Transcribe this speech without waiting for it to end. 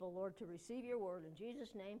Lord, to receive your word in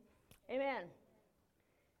Jesus' name. Amen.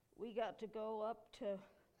 We got to go up to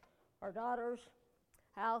our daughter's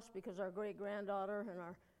house because our great-granddaughter and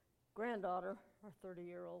our granddaughter, our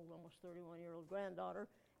 30-year-old, almost 31-year-old granddaughter,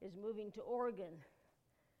 is moving to Oregon.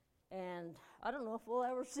 And I don't know if we'll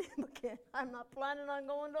ever see them again. I'm not planning on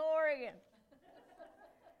going to Oregon.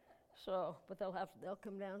 But they'll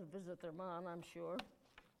come down and visit their mom, I'm sure.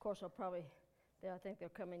 Of course, I think they're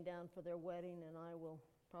coming down for their wedding, and I will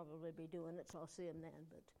probably be doing it, so I'll see them then.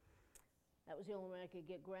 But that was the only way I could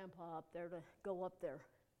get Grandpa up there to go up there.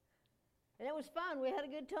 And it was fun. We had a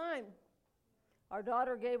good time. Our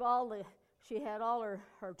daughter she had all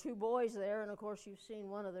her two boys there, and of course you've seen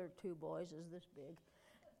one of their two boys is this big,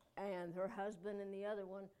 and her husband and the other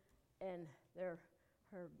one, and her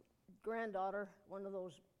granddaughter, one of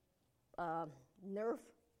those Nerf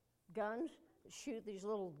guns that shoot these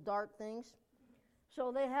little dart things.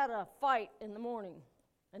 So they had a fight in the morning,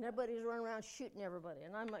 and everybody's running around shooting everybody.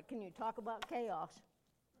 And I'm like, can you talk about chaos?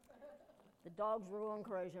 The dogs were going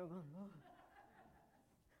crazy. I'm going, oh.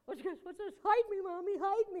 What's this? Hide me, Mommy,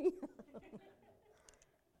 hide me.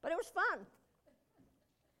 But it was fun.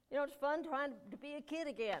 You know, it's fun trying to be a kid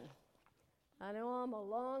again. I know I'm a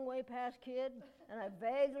long way past kid, and I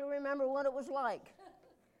vaguely remember what it was like.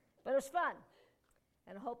 But it was fun.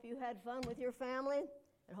 And I hope you had fun with your family,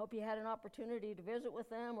 and hope you had an opportunity to visit with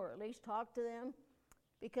them or at least talk to them.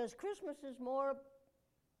 Because Christmas is more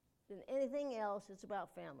than anything else, it's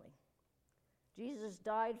about family. Jesus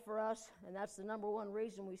died for us, and that's the number one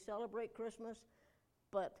reason we celebrate Christmas.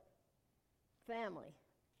 But family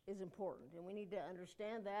is important, and we need to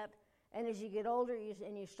understand that. And as you get older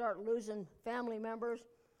and you start losing family members,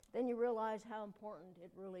 then you realize how important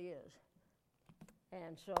it really is.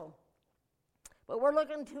 And so, but we're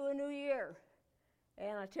looking to a new year.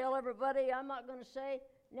 And I tell everybody, I'm not going to say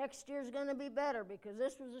next year's going to be better, because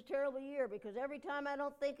this was a terrible year, because every time I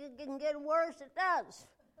don't think it can get worse, it does.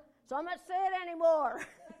 So I'm not saying it anymore.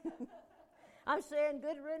 I'm saying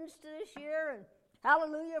good riddance to this year, and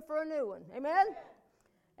hallelujah for a new one. Amen?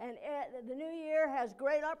 And the new year has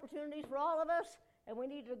great opportunities for all of us, and we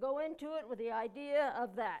need to go into it with the idea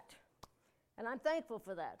of that. And I'm thankful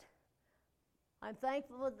for that. I'm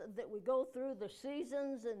thankful that we go through the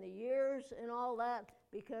seasons and the years and all that,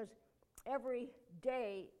 because every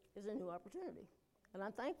day is a new opportunity. And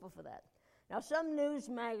I'm thankful for that. Now, some news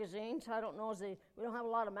magazines, I don't know, we don't have a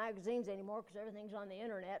lot of magazines anymore because everything's on the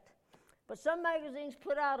internet, but some magazines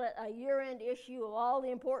put out a year-end issue of all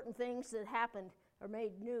the important things that happened or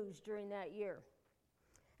made news during that year.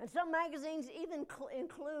 And some magazines even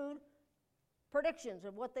include predictions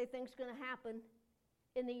of what they think is going to happen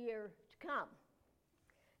in the year to come.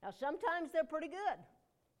 Now, sometimes they're pretty good,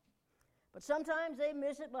 but sometimes they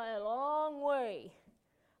miss it by a long way.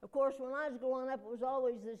 Of course, when I was growing up, it was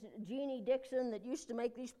always this Jeannie Dixon that used to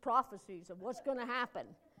make these prophecies of what's going to happen.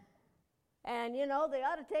 And, you know, they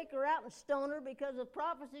ought to take her out and stone her, because if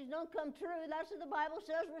prophecies don't come true, that's what the Bible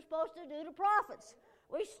says we're supposed to do to prophets.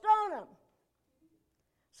 We stone them.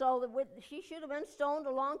 So she should have been stoned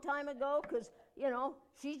a long time ago, because, you know,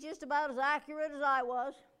 she's just about as accurate as I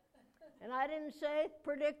was. And I didn't say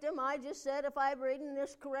predict them. I just said if I'm reading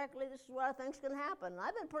this correctly, this is what I think is going to happen. And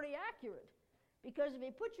I've been pretty accurate. Because if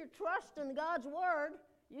you put your trust in God's word,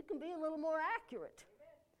 you can be a little more accurate.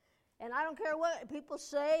 And I don't care what people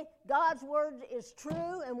say, God's word is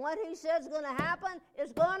true, and what he says is going to happen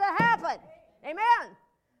is going to happen. Amen.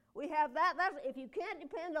 We have that. If you can't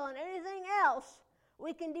depend on anything else,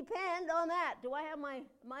 we can depend on that. Do I have am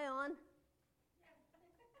I on?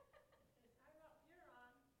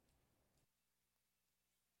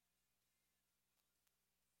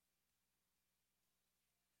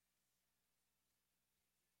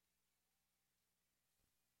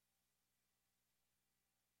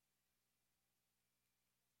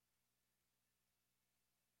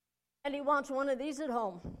 And he wants one of these at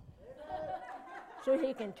home so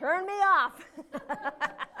he can turn me off.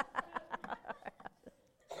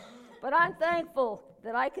 But I'm thankful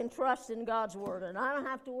that I can trust in God's word, and I don't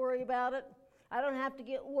have to worry about it. I don't have to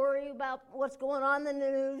get worried about what's going on in the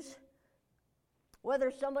news, whether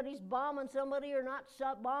somebody's bombing somebody or not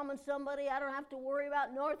bombing somebody. I don't have to worry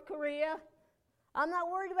about North Korea. I'm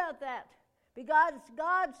not worried about that, because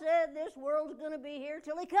God said this world's going to be here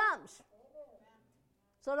till he comes.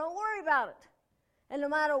 So don't worry about it. And no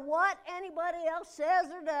matter what anybody else says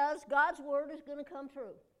or does, God's word is going to come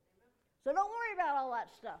true. So don't worry about all that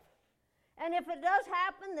stuff. And if it does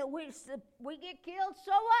happen that we get killed,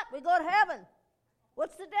 so what? We go to heaven.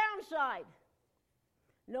 What's the downside?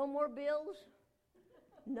 No more bills,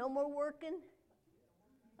 no more working,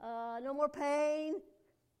 no more pain,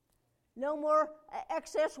 No more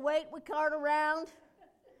excess weight we cart around.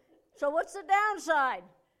 So what's the downside?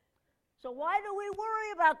 So why do we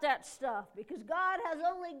worry about that stuff? Because God has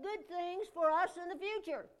only good things for us in the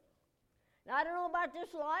future. Now, I don't know about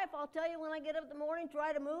this life. I'll tell you, when I get up in the morning,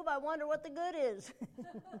 try to move, I wonder what the good is.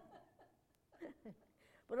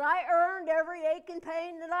 But I earned every ache and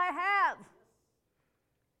pain that I have.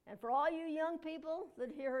 And for all you young people that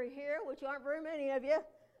are here, which aren't very many of you,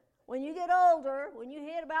 when you get older, when you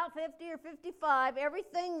hit about 50 or 55,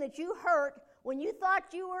 everything that you hurt when you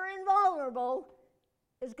thought you were invulnerable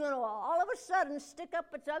is going to all of a sudden stick up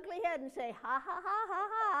its ugly head and say, ha, ha, ha, ha,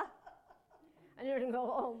 ha. And you're going to go,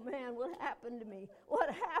 oh, man, what happened to me? What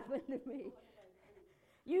happened to me?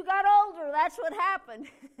 You got older. That's what happened.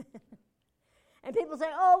 And people say,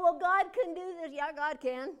 oh, well, God can do this. Yeah, God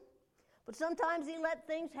can. But sometimes he let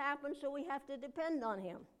things happen, so we have to depend on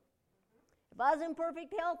him. If I was in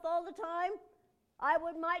perfect health all the time, I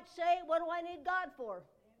might say, what do I need God for?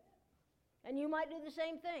 And you might do the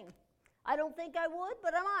same thing. I don't think I would,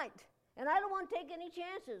 but I might. And I don't want to take any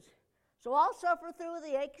chances. So I'll suffer through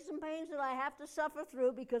the aches and pains that I have to suffer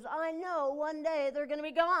through, because I know one day they're going to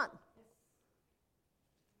be gone.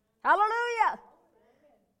 Hallelujah.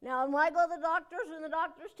 Now, when I go to the doctors and the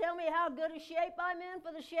doctors tell me how good a shape I'm in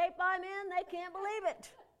for the shape I'm in, they can't believe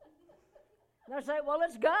it. And I say, well,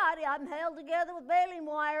 it's God. I'm held together with baling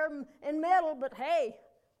wire and metal, but hey,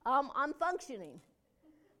 I'm functioning.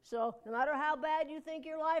 So no matter how bad you think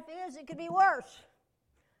your life is, it could be worse.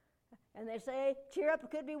 And they say, cheer up, it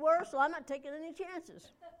could be worse, so I'm not taking any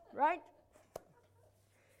chances, right?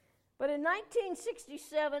 But in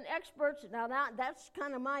 1967, experts, now that's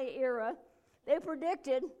kind of my era, they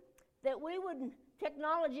predicted that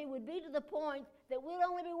technology would be to the point that we'd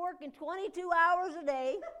only be working 22 hours a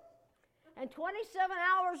day and 27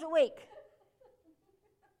 hours a week.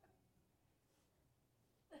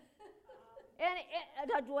 And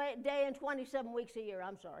a day and 27 weeks a year,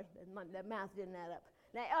 I'm sorry. That math didn't add up.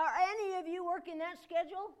 Now, are any of you working that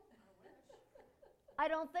schedule? I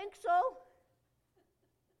don't think so.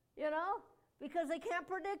 You know? Because they can't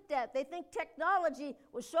predict that. They think technology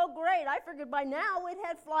was so great. I figured by now we'd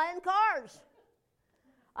had flying cars.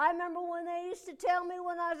 I remember when they used to tell me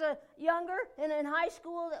when I was younger and in high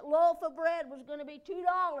school that loaf of bread was going to be $2.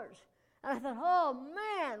 And I thought, oh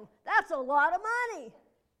man, that's a lot of money.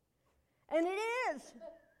 And it is.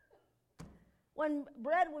 When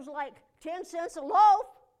bread was like 10 cents a loaf,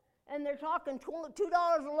 and they're talking $2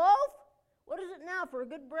 a loaf, what is it now for a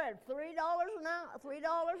good bread? $3 now? $3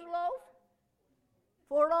 a loaf?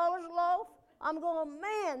 $4 a loaf? I'm going,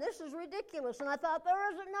 man, this is ridiculous. And I thought,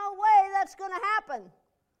 there isn't no way that's going to happen.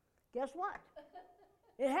 Guess what?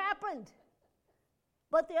 It happened.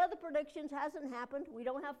 But the other predictions hasn't happened. We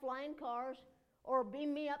don't have flying cars or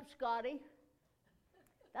beam me up, Scotty.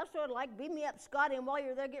 That's sort of like beam me up, Scotty, and while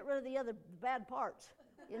you're there, get rid of the other bad parts.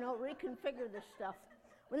 You know, reconfigure this stuff.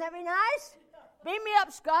 Wouldn't that be nice? Beam me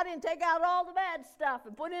up, Scotty, and take out all the bad stuff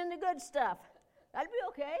and put in the good stuff. That'd be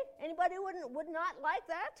okay. Anybody would not like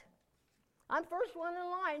that? I'm first one in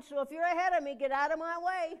line, so if you're ahead of me, get out of my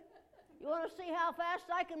way. You want to see how fast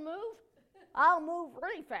I can move? I'll move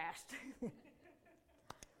really fast.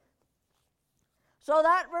 So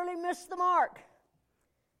that really missed the mark.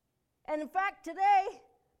 And in fact, today,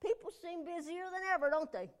 people seem busier than ever,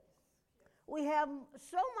 don't they? We have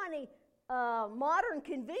so many modern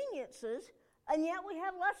conveniences, and yet we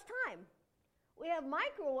have less time. We have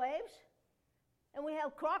microwaves, and we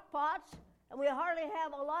have crock pots, and we hardly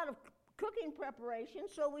have a lot of cooking preparation,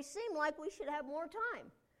 so we seem like we should have more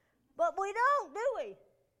time. But we don't, do we?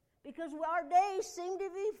 Because our days seem to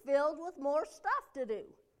be filled with more stuff to do.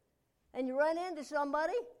 And you run into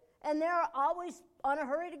somebody, and they're always on a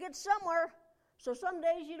hurry to get somewhere. So some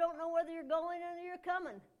days you don't know whether you're going or you're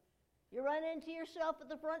coming. You run into yourself at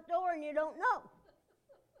the front door, and you don't know.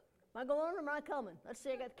 Am I going or am I coming? Let's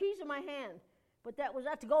see, I got keys in my hand. But was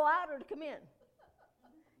that to go out or to come in?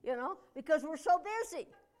 You know, because we're so busy.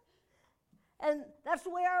 And that's the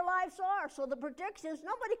way our lives are. So the predictions,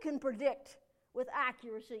 nobody can predict with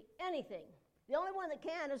accuracy anything. The only one that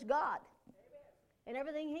can is God. And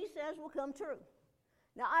everything he says will come true.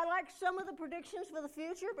 Now, I like some of the predictions for the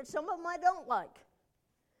future, but some of them I don't like.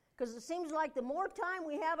 Because it seems like the more time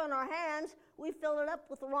we have on our hands, we fill it up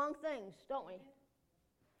with the wrong things, don't we?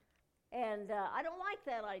 And I don't like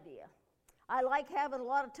that idea. I like having a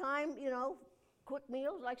lot of time, you know, quick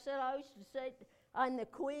meals. Like I said, I used to say I'm the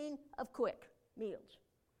queen of quick meals.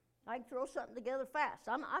 I can throw something together fast.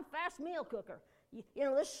 I'm a fast meal cooker. You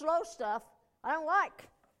know, this slow stuff, I don't like.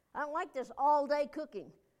 I don't like this all-day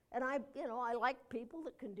cooking. And I like people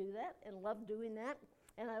that can do that and love doing that,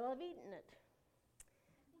 and I love eating it.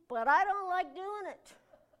 but I don't like doing it.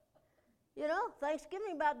 You know,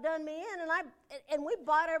 Thanksgiving about done me in, and we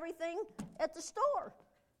bought everything at the store.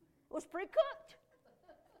 It was pre-cooked.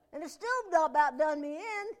 And it's still about done me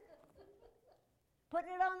in.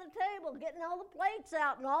 Putting it on the table, getting all the plates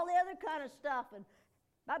out and all the other kind of stuff, and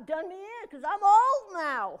about done me in, because I'm old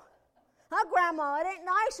now. Huh, Grandma? It ain't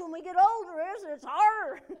nice when we get older, is it? It's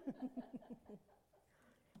harder.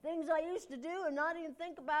 Things I used to do and not even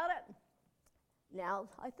think about it, now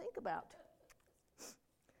I think about.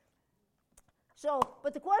 So,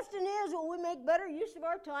 but the question is, will we make better use of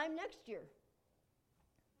our time next year?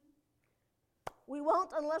 We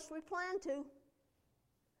won't unless we plan to.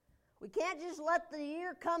 We can't just let the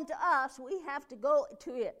year come to us. We have to go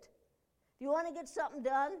to it. If you want to get something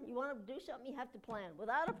done, you want to do something, you have to plan.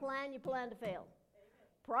 Without a plan, you plan to fail.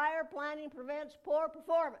 Prior planning prevents poor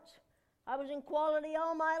performance. I was in quality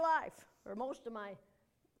all my life, or most of my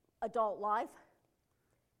adult life,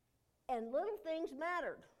 and little things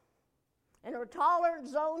mattered. And our tolerance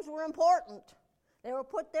zones were important. They were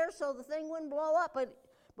put there so the thing wouldn't blow up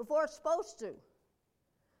before it's supposed to.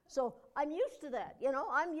 So I'm used to that, you know.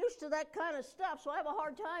 I'm used to that kind of stuff, so I have a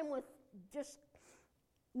hard time with just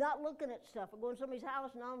not looking at stuff. I go in somebody's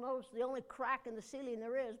house and I'll notice the only crack in the ceiling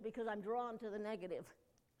there is because I'm drawn to the negative.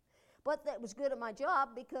 But that was good at my job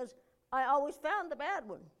because I always found the bad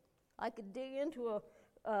one. I could dig into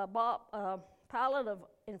a pallet of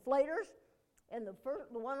inflators, and the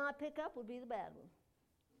one I pick up would be the bad one.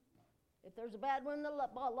 If there's a bad one in the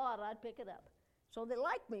lot, I'd pick it up. So they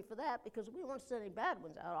like me for that because we won't send any bad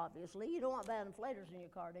ones out, obviously. You don't want bad inflators in your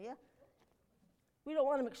car, do you? We don't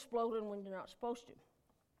want them exploding when you're not supposed to.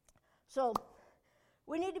 So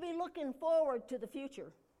we need to be looking forward to the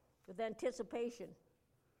future with anticipation,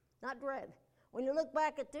 not dread. When you look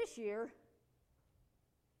back at this year,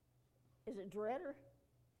 is it dread?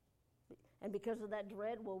 And because of that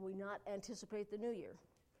dread, will we not anticipate the new year?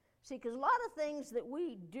 See, because a lot of things that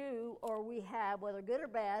we do or we have, whether good or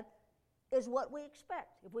bad, is what we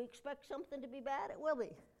expect. If we expect something to be bad, it will be.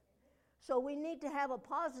 So we need to have a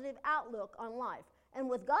positive outlook on life. And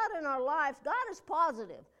with God in our lives, God is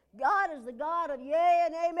positive. God is the God of yea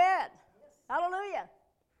and amen. Yes. Hallelujah.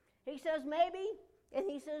 He says maybe, and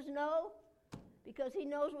he says no, because he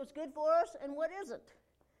knows what's good for us and what isn't.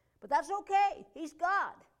 But that's okay. He's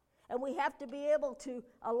God. And we have to be able to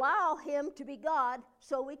allow him to be God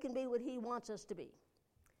so we can be what he wants us to be.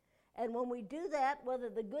 And when we do that, whether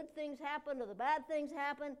the good things happen or the bad things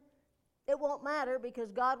happen, it won't matter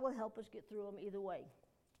because God will help us get through them either way.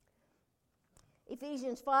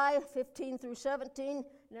 Ephesians 5:15 through 17.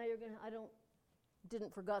 Now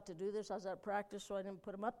didn't forgot to do this. I was at practice, so I didn't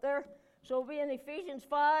put them up there. So we'll be in Ephesians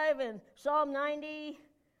 5 and Psalm 90,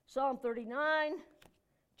 Psalm 39,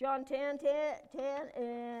 John 10,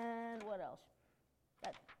 and what else?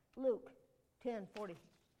 Luke 10:40.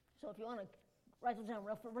 So if you want to write those down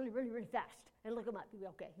really, really, really fast and look them up, you'll be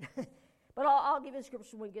okay. But I'll give you the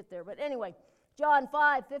scripture when we get there. But anyway, John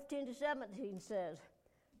 5:15 to 17 says,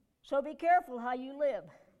 so be careful how you live.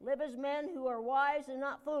 Live as men who are wise and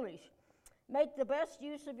not foolish. Make the best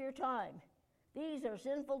use of your time. These are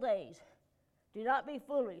sinful days. Do not be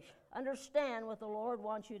foolish. Understand what the Lord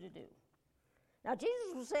wants you to do. Now,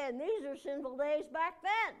 Jesus was saying these are sinful days back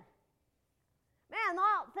then. Man,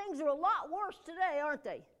 things are a lot worse today, aren't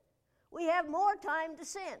they? We have more time to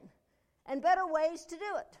sin and better ways to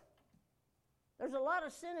do it. There's a lot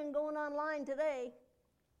of sinning going online today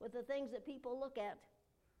with the things that people look at.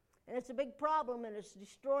 And it's a big problem, and it's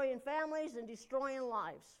destroying families and destroying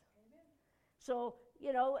lives. Amen. So,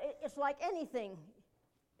 you know, it's like anything.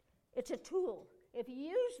 It's a tool. If you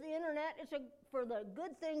use the internet, for the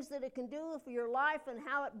good things that it can do for your life and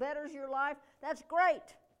how it betters your life, that's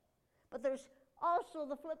great. But there's also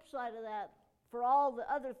the flip side of that for all the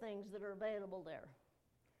other things that are available there.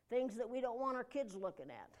 Things that we don't want our kids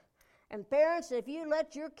looking at. And parents, if you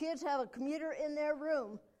let your kids have a computer in their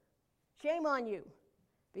room, shame on you.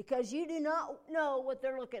 Because you do not know what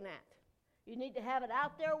they're looking at. You need to have it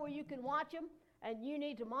out there where you can watch them, and you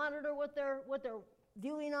need to monitor what they're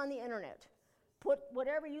viewing on the internet. Put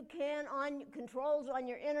whatever you can on controls on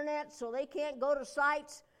your internet so they can't go to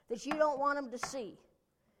sites that you don't want them to see.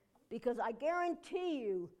 Because I guarantee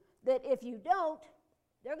you that if you don't,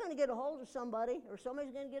 they're going to get a hold of somebody, or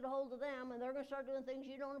somebody's going to get a hold of them, and they're going to start doing things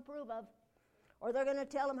you don't approve of. Or they're going to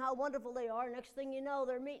tell them how wonderful they are. Next thing you know,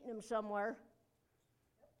 they're meeting them somewhere.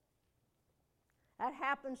 That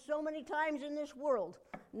happens so many times in this world.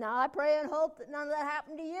 Now, I pray and hope that none of that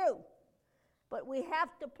happened to you. But we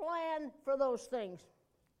have to plan for those things.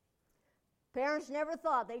 Parents never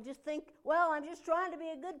thought. They just think, well, I'm just trying to be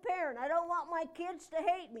a good parent. I don't want my kids to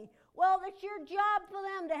hate me. Well, it's your job for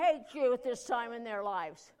them to hate you at this time in their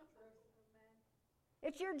lives.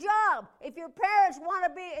 It's your job. If your parents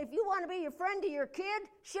if you want to be your friend to your kid,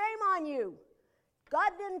 shame on you.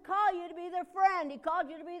 God didn't call you to be their friend. He called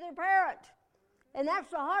you to be their parent. And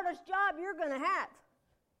that's the hardest job you're going to have.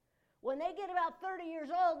 When they get about 30 years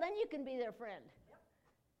old, then you can be their friend.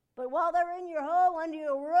 But while they're in your home, under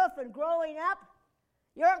your roof, and growing up,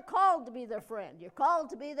 you aren't called to be their friend. You're called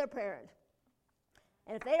to be their parent.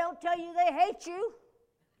 And if they don't tell you they hate you,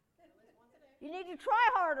 you need to try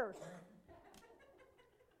harder.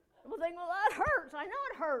 People think, well, that hurts. I know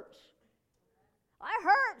it hurts. It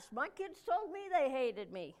hurts. My kids told me they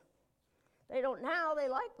hated me. They don't now. They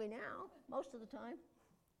like me now, most of the time.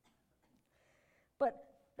 But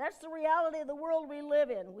that's the reality of the world we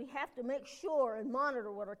live in. We have to make sure and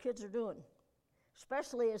monitor what our kids are doing,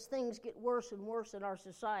 especially as things get worse and worse in our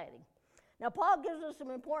society. Now, Paul gives us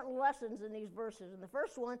some important lessons in these verses, and the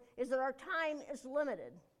first one is that our time is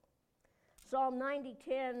limited. Psalm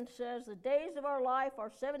 90:10 says, the days of our life are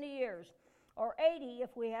 70 years, or 80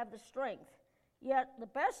 if we have the strength. Yet the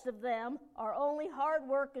best of them are only hard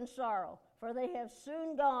work and sorrow, for they have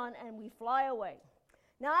soon gone and we fly away.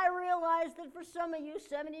 Now, I realize that for some of you,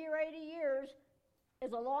 70 or 80 years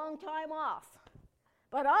is a long time off.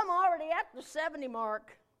 But I'm already at the 70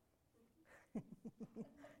 mark.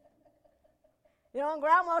 And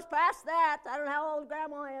Grandma's past that. I don't know how old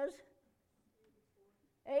Grandma is.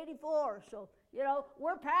 84. So,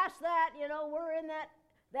 we're past that. We're in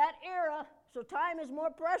that era. So time is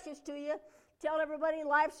more precious to you. Tell everybody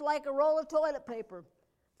life's like a roll of toilet paper.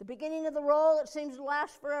 The beginning of the roll, it seems to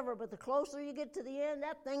last forever, but the closer you get to the end,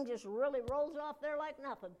 that thing just really rolls off there like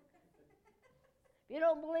nothing. If you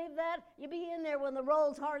don't believe that, you be in there when the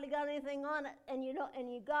roll's hardly got anything on it, and you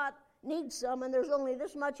need some, and there's only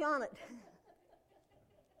this much on it.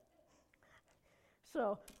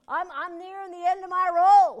 So I'm nearing the end of my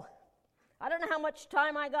roll. I don't know how much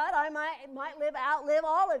time I got. I might outlive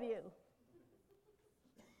all of you.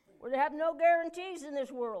 We have no guarantees in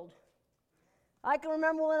this world. I can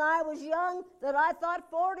remember when I was young that I thought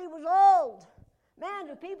 40 was old. Man,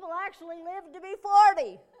 do people actually live to be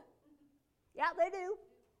 40? Yeah, they do.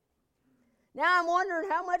 Now I'm wondering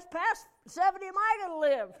how much past 70 am I going to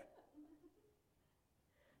live?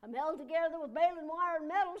 I'm held together with baling wire and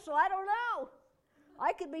metal, so I don't know.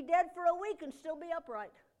 I could be dead for a week and still be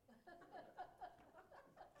upright.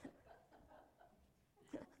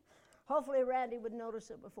 Hopefully Randy would notice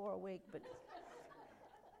it before a week, but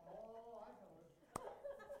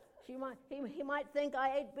he might think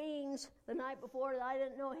I ate beans the night before that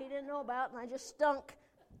he didn't know about, and I just stunk.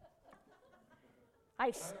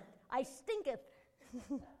 I stinketh.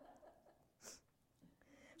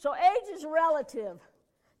 So age is relative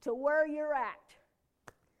to where you're at.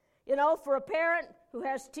 For a parent who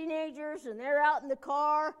has teenagers and they're out in the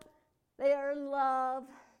car, they are in love.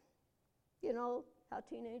 You know how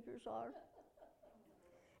teenagers are.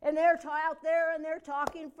 And they're out there and they're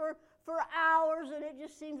talking for hours, and it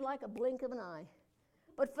just seems like a blink of an eye.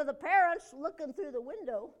 But for the parents looking through the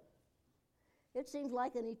window, it seems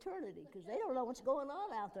like an eternity because they don't know what's going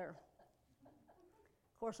on out there.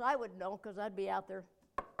 Of course, I would know because I'd be out there.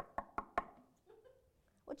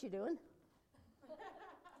 What you doing?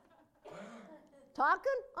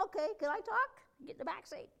 Talking? Okay, can I talk? Get in the back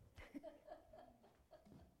seat.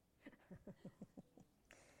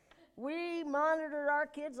 We monitored our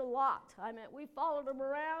kids a lot. We followed them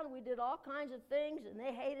around. We did all kinds of things, and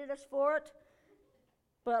they hated us for it.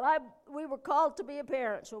 But we were called to be a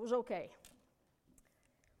parent, so it was okay.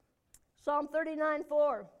 Psalm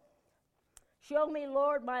 39:4. Show me,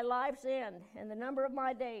 Lord, my life's end and the number of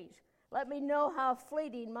my days. Let me know how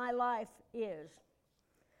fleeting my life is.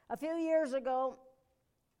 A few years ago,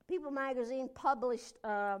 People Magazine published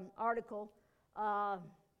an article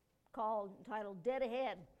titled Dead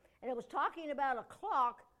Ahead. And it was talking about a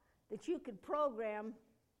clock that you could program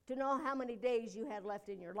to know how many days you had left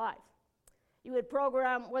in your life. You would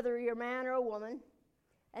program whether you're a man or a woman,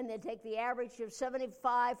 and then take the average of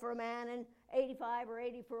 75 for a man and 85 or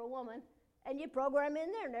 80 for a woman, and you program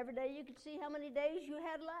in there, and every day you could see how many days you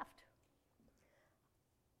had left.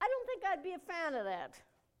 I don't think I'd be a fan of that.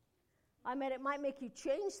 It might make you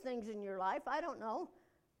change things in your life. I don't know.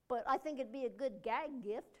 But I think it'd be a good gag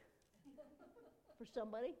gift for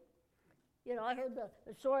somebody. I heard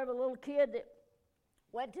the story of a little kid that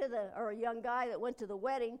went to or a young guy that went to a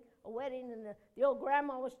wedding, and the old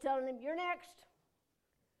grandma was telling him, "You're next."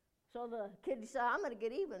 So the kid decided, "I'm going to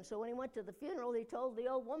get even." So when he went to the funeral, he told the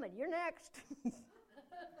old woman, "You're next."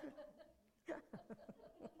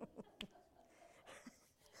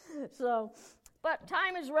 So, but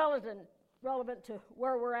time is relevant to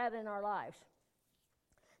where we're at in our lives.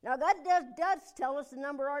 Now, God does tell us to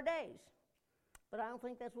number our days, but I don't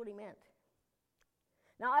think that's what he meant.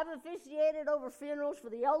 Now, I've officiated over funerals for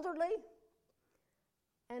the elderly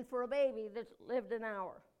and for a baby that lived an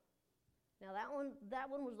hour. Now, that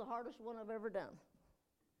one was the hardest one I've ever done.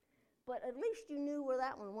 But at least you knew where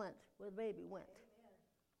that one went, where the baby went. Amen.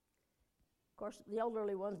 Of course, the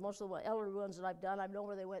elderly ones, most of the elderly ones that I've done, I've known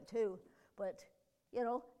where they went too. But, we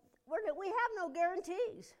have no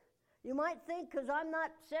guarantees. You might think because I'm not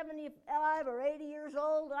 75 or 80 years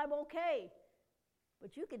old, I'm okay.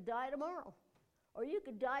 But you could die tomorrow, or you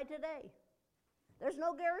could die today. There's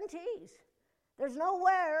no guarantees. There's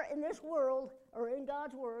nowhere in this world or in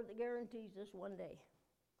God's Word that guarantees this one day.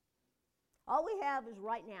 All we have is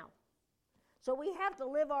right now. So we have to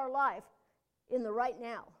live our life in the right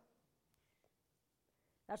now.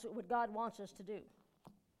 That's what God wants us to do.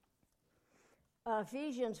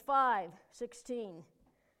 Ephesians 5:16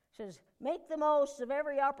 says, make the most of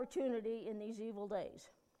every opportunity in these evil days.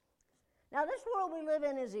 Now, this world we live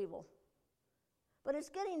in is evil. But it's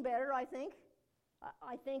getting better, I think.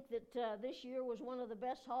 I think that this year was one of the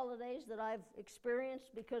best holidays that I've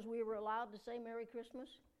experienced because we were allowed to say Merry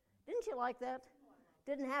Christmas. Didn't you like that?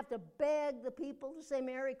 Didn't have to beg the people to say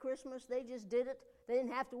Merry Christmas. They just did it. They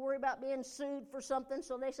didn't have to worry about being sued for something,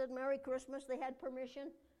 so they said Merry Christmas. They had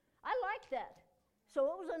permission. I liked that. So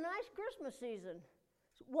it was a nice Christmas season,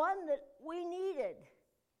 one that we needed.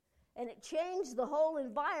 And it changed the whole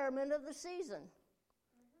environment of the season.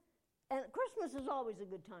 And Christmas is always a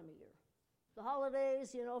good time of year. The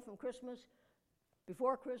holidays, from Christmas,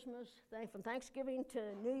 before Christmas, from Thanksgiving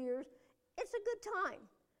to New Year's, it's a good time.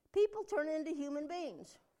 People turn into human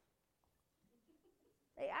beings.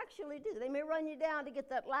 They actually do. They may run you down to get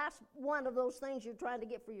that last one of those things you're trying to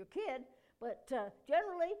get for your kid, but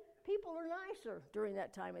generally, people are nicer during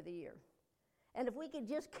that time of the year. And if we could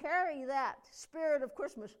just carry that spirit of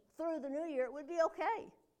Christmas through the new year, it would be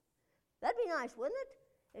okay. That'd be nice, wouldn't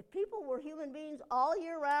it? If people were human beings all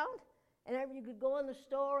year round, and you could go in the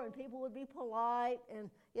store and people would be polite and,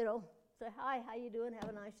 say, hi, how you doing? Have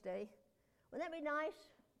a nice day. Wouldn't that be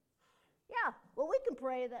nice? Yeah, well, we can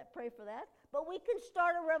pray for that, but we can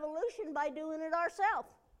start a revolution by doing it ourselves.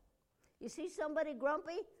 You see somebody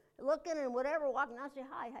grumpy, looking and whatever, walking out, say,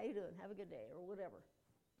 hi, how you doing? Have a good day, or whatever.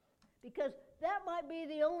 Because that might be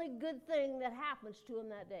the only good thing that happens to them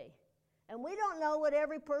that day. And we don't know what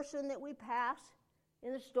every person that we pass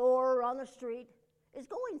in the store or on the street is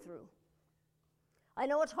going through. I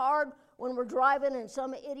know it's hard when we're driving and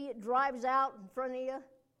some idiot drives out in front of you.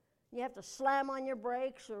 You have to slam on your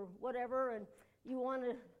brakes or whatever, and you want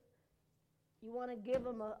to give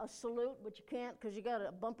them a salute, but you can't because you got a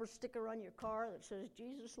bumper sticker on your car that says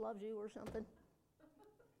Jesus loves you or something.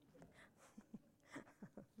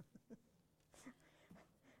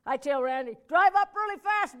 I tell Randy, drive up really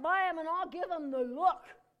fast by him and I'll give him the look.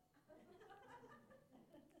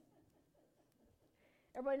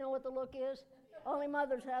 Everybody know what the look is? Only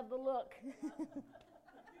mothers have the look.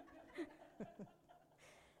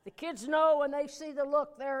 The kids know when they see the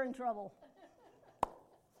look, they're in trouble.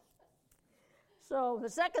 So the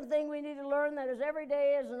second thing we need to learn that is every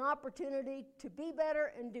day is an opportunity to be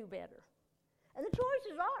better and do better. And the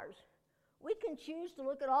choice is ours. We can choose to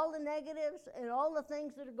look at all the negatives and all the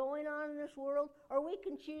things that are going on in this world, or we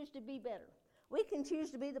can choose to be better. We can choose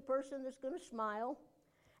to be the person that's going to smile,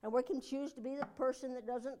 and we can choose to be the person that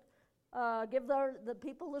doesn't give the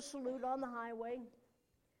people the salute on the highway.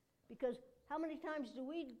 Because how many times do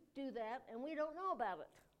we do that and we don't know about it?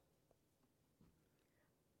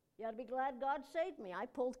 You ought to be glad God saved me. I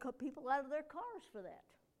pulled people out of their cars for that.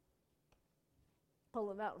 Pull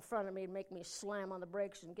them out in front of me and make me slam on the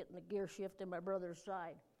brakes and get in the gear shift in my brother's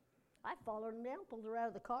side. I followed him down, pulled her out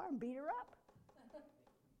of the car, and beat her up.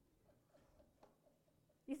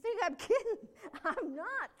 You think I'm kidding? I'm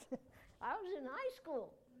not. I was in high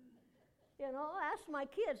school. I asked my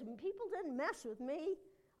kids, and people didn't mess with me.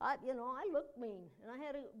 I looked mean, and I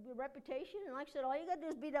had a reputation, and like I said, all you got to do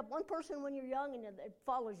is beat up one person when you're young, and it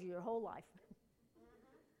follows you your whole life.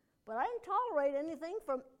 But I didn't tolerate anything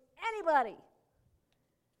from anybody.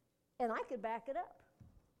 And I could back it up.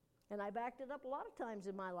 And I backed it up a lot of times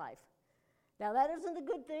in my life. Now, that isn't the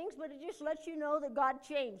good things, but it just lets you know that God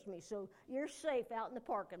changed me, so you're safe out in the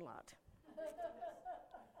parking lot.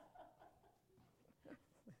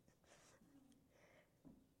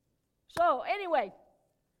 So, anyway,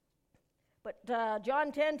 but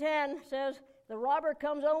John 10:10 says, the robber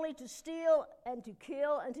comes only to steal and to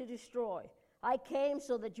kill and to destroy. I came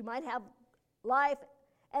so that you might have life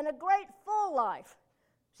and a great full life.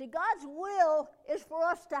 See, God's will is for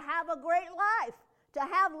us to have a great life,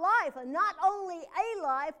 and not only a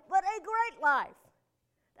life, but a great life.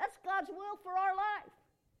 That's God's will for our life.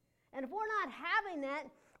 And if we're not having that,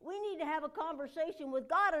 we need to have a conversation with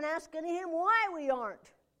God and asking Him why we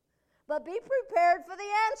aren't. But be prepared for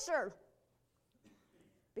the answer.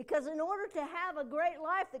 Because in order to have a great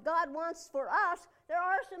life that God wants for us, there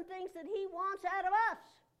are some things that He wants out of us.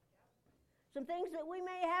 Some things that we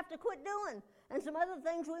may have to quit doing, and some other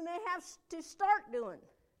things we may have to start doing.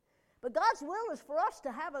 But God's will is for us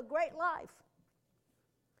to have a great life.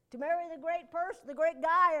 To marry the great person, the great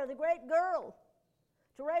guy or the great girl.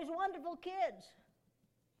 To raise wonderful kids.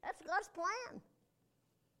 That's God's plan.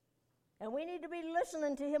 And we need to be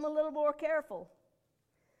listening to Him a little more careful.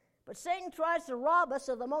 But Satan tries to rob us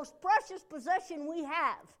of the most precious possession we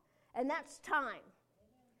have, and that's time.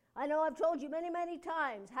 I know I've told you many, many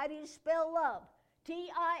times, how do you spell love?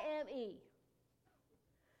 T-I-M-E.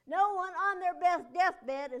 No one on their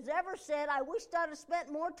deathbed has ever said, I wish I'd have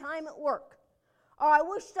spent more time at work. Or I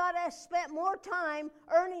wish I'd have spent more time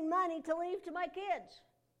earning money to leave to my kids.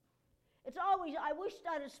 It's always, I wish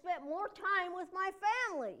I'd have spent more time with my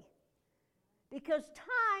family. Because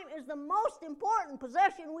time is the most important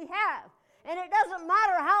possession we have. And it doesn't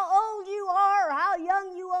matter how old you are or how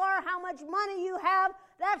young you are, how much money you have,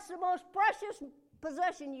 that's the most precious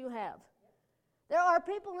possession you have. There are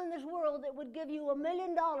people in this world that would give you $1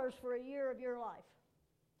 million for a year of your life.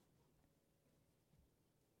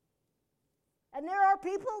 And there are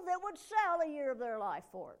people that would sell a year of their life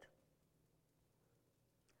for it.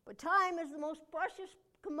 But time is the most precious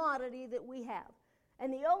commodity that we have.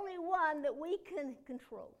 And the only one that we can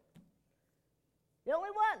control. The only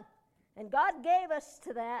one. And God gave us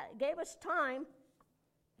time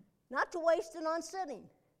not to waste it on sinning.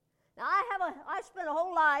 Now I spent a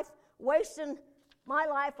whole life wasting my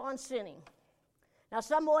life on sinning. Now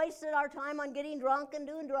some wasted our time on getting drunk and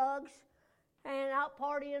doing drugs and out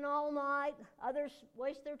partying all night. Others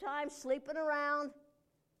waste their time sleeping around.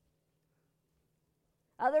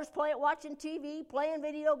 Others watching TV, playing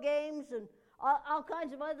video games, and all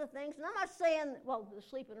kinds of other things. And I'm not saying, the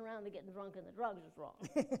sleeping around and getting drunk and the drugs is wrong.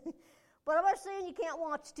 But I'm not saying you can't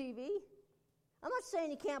watch TV. I'm not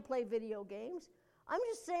saying you can't play video games. I'm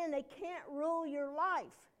just saying they can't rule your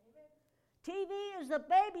life. TV is the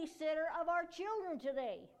babysitter of our children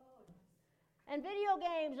today. And video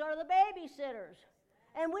games are the babysitters.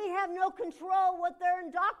 And we have no control what they're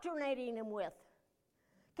indoctrinating them with.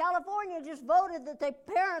 California just voted that the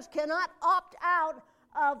parents cannot opt out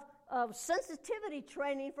of sensitivity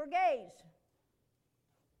training for gays.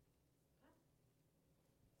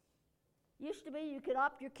 Used to be you could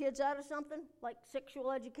opt your kids out of something, like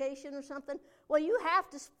sexual education or something. Well,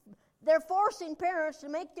 they're forcing parents to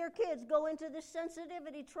make their kids go into this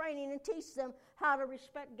sensitivity training and teach them how to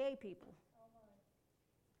respect gay people.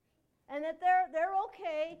 And that they're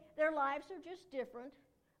okay, their lives are just different,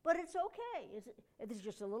 but it's okay. It's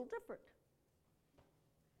just a little different.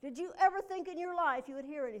 Did you ever think in your life you would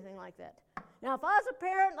hear anything like that? Now, if I was a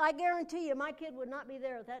parent, I guarantee you my kid would not be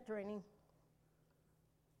there at that training.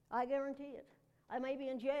 I guarantee it. I may be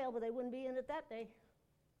in jail, but they wouldn't be in it that day.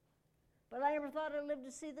 But I never thought I'd live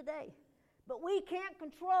to see the day. But we can't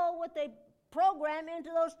control what they program into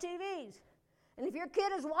those TVs. And if your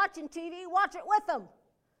kid is watching TV, watch it with them.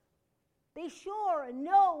 Be sure and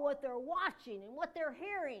know what they're watching and what they're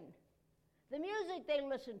hearing. The music they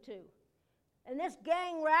listen to. And this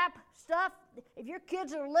gang rap stuff, if your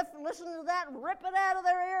kids are listening to that, rip it out of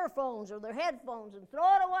their earphones or their headphones and throw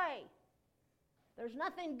it away. There's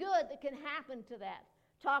nothing good that can happen to that.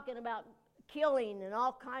 Talking about killing and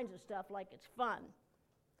all kinds of stuff like it's fun.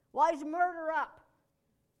 Why is murder up?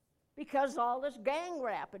 Because all this gang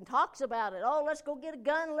rap and talks about it. Oh, let's go get a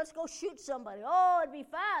gun and let's go shoot somebody. Oh, it'd be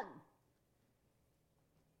fun.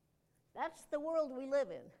 That's the world we live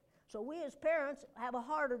in. So we as parents have a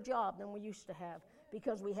harder job than we used to have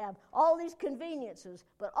because we have all these conveniences,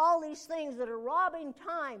 but all these things that are robbing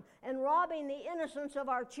time and robbing the innocence of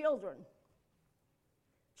our children.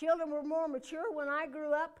 Children were more mature when I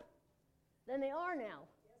grew up than they are now.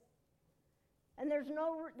 And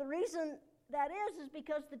the reason that is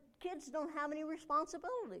because the kids don't have any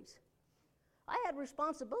responsibilities. I had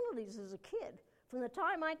responsibilities as a kid. From the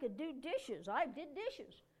time I could do dishes, I did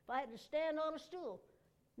dishes. If I had to stand on a stool.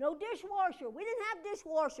 No dishwasher. We didn't have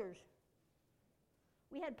dishwashers.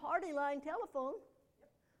 We had party line telephone.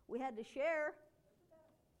 We had to share.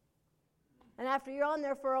 And after you're on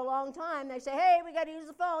there for a long time, they say, hey, we got to use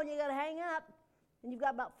the phone. You got to hang up. And you've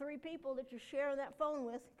got about 3 people that you're sharing that phone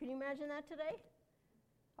with. Can you imagine that today?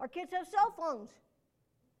 Our kids have cell phones.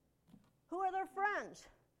 Who are their friends?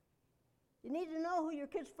 You need to know who your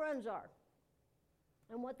kids' friends are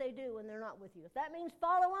and what they do when they're not with you. If that means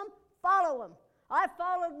follow them, follow them. I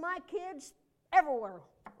followed my kids everywhere.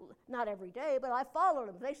 Not every day, but I followed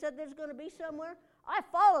them. If they said there's going to be somewhere, I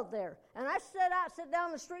followed there. And I sat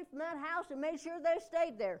down the street from that house and made sure they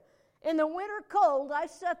stayed there. In the winter cold, I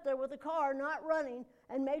sat there with the car not running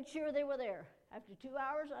and made sure they were there. After 2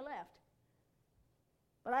 hours, I left.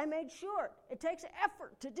 But I made sure. It takes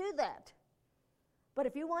effort to do that. But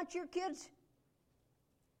if you want your kids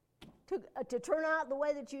to turn out the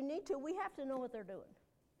way that you need to, we have to know what they're doing.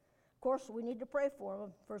 Of course, we need to pray for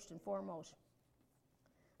them first and foremost.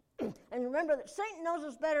 And remember that Satan knows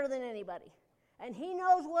us better than anybody. And he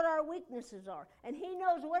knows what our weaknesses are. And he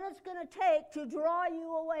knows what it's going to take to draw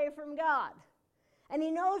you away from God. And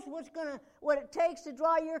he knows what it takes to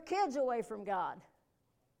draw your kids away from God.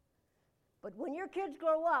 But when your kids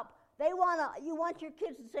grow up, you want your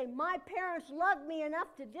kids to say, my parents loved me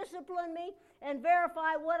enough to discipline me and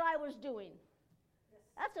verify what I was doing.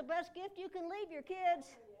 That's the best gift you can leave your kids.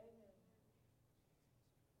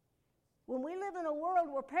 When we live in a world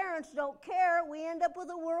where parents don't care, we end up with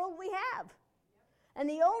the world we have. And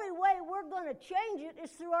the only way we're going to change it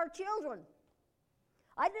is through our children.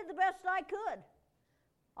 I did the best I could.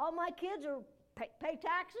 All my kids pay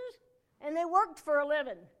taxes, and they worked for a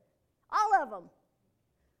living. All of them.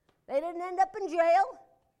 They didn't end up in jail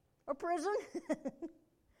or prison,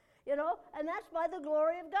 and that's by the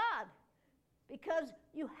glory of God. Because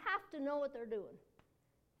you have to know what they're doing.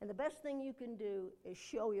 And the best thing you can do is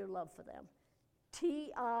show your love for them.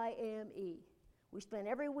 T-I-M-E. We spend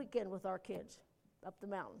every weekend with our kids up the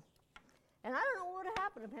mountain. And I don't know what would have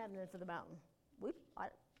happened if it hadn't been for the mountain.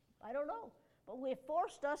 I don't know. But we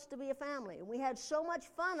forced us to be a family. And we had so much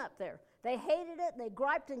fun up there. They hated it. They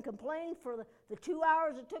griped and complained for the 2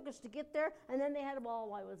 hours it took us to get there. And then they had a ball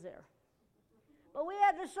while I was there. But we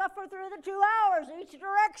had to suffer through the 2 hours each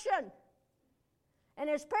direction. And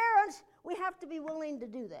as parents, we have to be willing to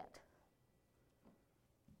do that.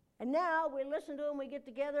 And now we listen to them, we get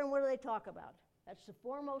together, and what do they talk about? That's the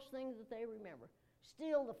foremost thing that they remember.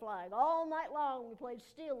 Steal the flag. All night long we played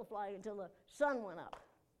steal the flag until the sun went up.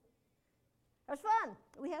 It was fun.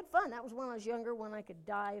 We had fun. That was when I was younger, when I could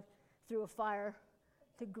dive through a fire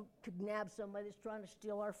to nab somebody that's trying to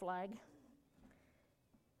steal our flag.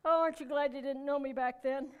 Oh, aren't you glad you didn't know me back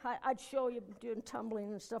then? I'd show you doing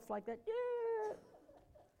tumbling and stuff like that. Yeah.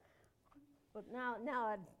 But now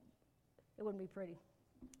it wouldn't be pretty.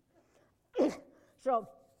 So,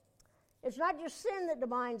 it's not just sin that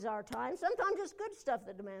demands our time. Sometimes it's good stuff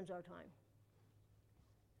that demands our time.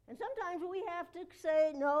 And sometimes we have to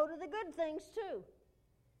say no to the good things too.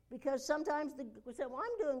 Because sometimes we say, well,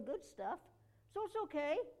 I'm doing good stuff, so it's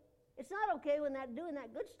okay. It's not okay when doing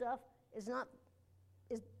that good stuff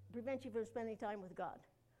prevents you from spending time with God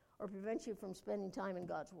or prevents you from spending time in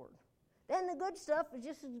God's Word. Then the good stuff is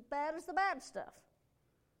just as bad as the bad stuff.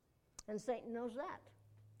 And Satan knows that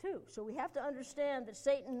too. So we have to understand that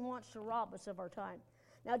Satan wants to rob us of our time.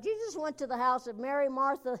 Now, Jesus went to the house of Mary,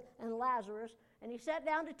 Martha, and Lazarus, and he sat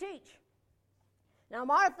down to teach. Now,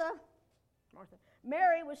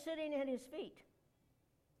 Mary was sitting at his feet.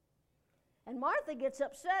 And Martha gets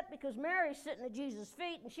upset because Mary's sitting at Jesus'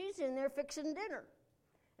 feet, and she's in there fixing dinner.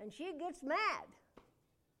 And she gets mad.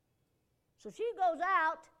 So she goes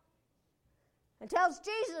out and tells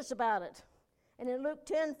Jesus about it. And in Luke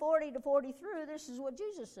 10:40-43, this is what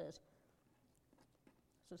Jesus says.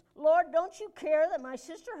 He says, Lord, don't you care that my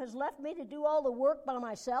sister has left me to do all the work by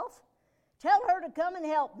myself? Tell her to come and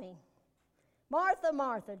help me. Martha,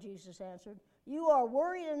 Martha, Jesus answered, you are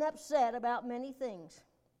worried and upset about many things.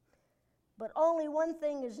 But only one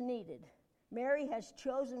thing is needed. Mary has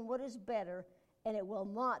chosen what is better, and it will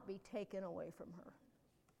not be taken away from her.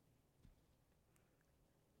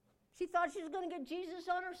 She thought she was going to get Jesus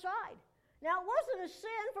on her side. Now, it wasn't a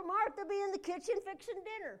sin for Martha to be in the kitchen fixing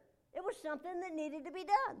dinner. It was something that needed to be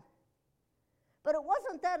done. But it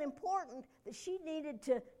wasn't that important that she needed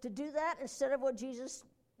to do that instead of what Jesus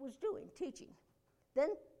was doing, teaching. Then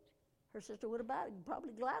her sister would have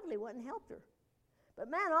probably gladly went and helped her. But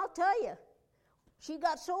man, I'll tell you, she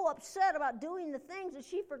got so upset about doing the things that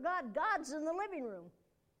she forgot God's in the living room.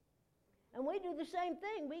 And we do the same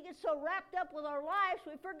thing. We get so wrapped up with our lives,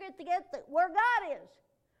 we forget to get where God is.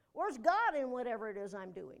 Where's God in whatever it is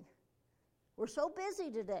I'm doing? We're so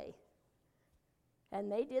busy today.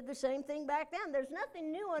 And they did the same thing back then. There's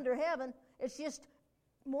nothing new under heaven. It's just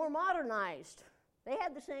more modernized. They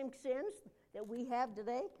had the same sins that we have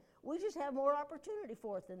today. We just have more opportunity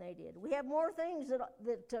for it than they did. We have more things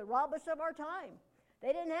that rob us of our time.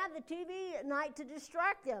 They didn't have the TV at night to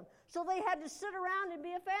distract them. So they had to sit around and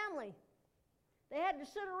be a family. They had to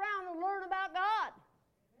sit around and learn about God.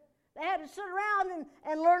 They had to sit around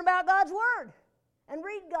and learn about God's Word and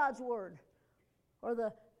read God's Word.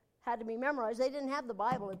 Or had to be memorized. They didn't have the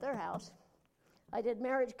Bible at their house. I did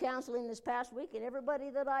marriage counseling this past week, and everybody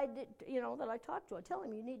that I did, that I talked to, I tell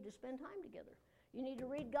them you need to spend time together. You need to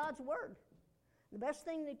read God's Word. The best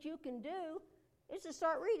thing that you can do is to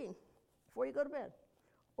start reading before you go to bed,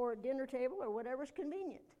 or at dinner table, or whatever's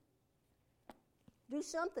convenient. Do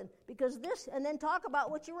something, because and then talk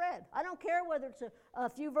about what you read. I don't care whether it's a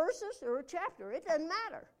few verses or a chapter. It doesn't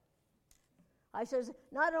matter. I says,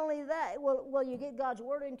 not only that, will you get God's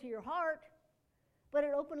Word into your heart, but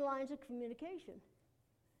it opened lines of communication,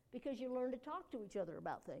 because you learn to talk to each other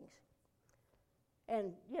about things.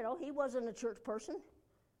 And, he wasn't a church person.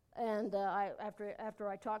 And after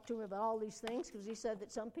I talked to him about all these things, because he said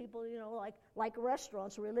that some people, like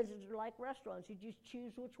restaurants, religions are like restaurants. You just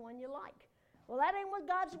choose which one you like. Well, that ain't what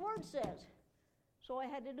God's Word says. So I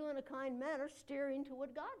had to do in a kind manner, steering to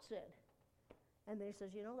what God said. And then he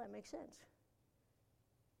says, that makes sense.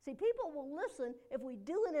 See, people will listen if we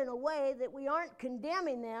do it in a way that we aren't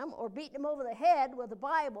condemning them or beating them over the head with the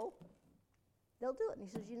Bible. They'll do it. And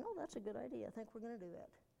he says, that's a good idea. I think we're going to do that.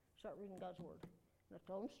 Start reading God's Word. And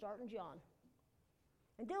I told him, start in John.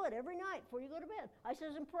 And do it every night before you go to bed. I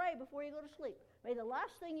says, and pray before you go to sleep. May the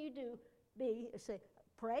last thing you do is say,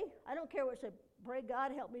 pray. I don't care what it says. Pray,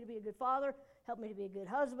 God, help me to be a good father. Help me to be a good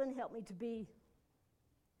husband. Help me to be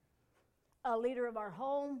a leader of our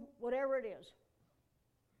home. Whatever it is.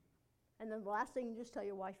 And then the last thing, you just tell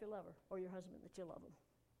your wife you love her, or your husband that you love him.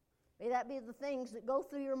 May that be the things that go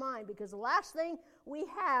through your mind, because the last thing we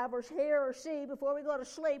have or hear or see before we go to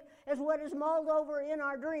sleep is what is mulled over in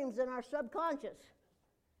our dreams, in our subconscious.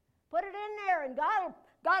 Put it in there, and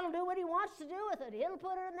God will do what he wants to do with it. He'll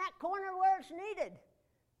put it in that corner where it's needed.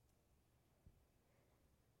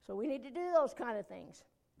 So we need to do those kind of things.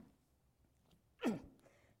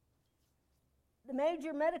 The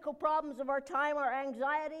major medical problems of our time are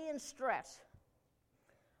anxiety and stress.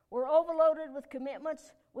 We're overloaded with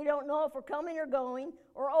commitments. We don't know if we're coming or going.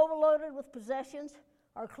 We're overloaded with possessions.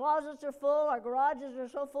 Our closets are full. Our garages are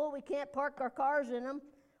so full we can't park our cars in them.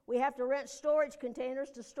 We have to rent storage containers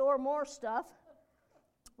to store more stuff.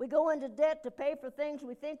 We go into debt to pay for things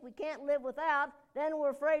we think we can't live without. Then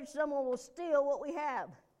we're afraid someone will steal what we have.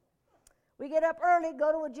 We get up early,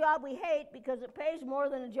 go to a job we hate because it pays more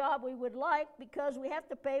than a job we would like, because we have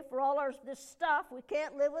to pay for all this stuff we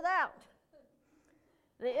can't live without.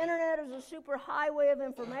 The internet is a super highway of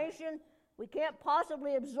information we can't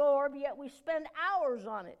possibly absorb, yet we spend hours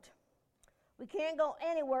on it. We can't go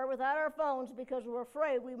anywhere without our phones because we're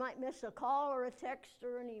afraid we might miss a call or a text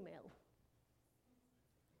or an email.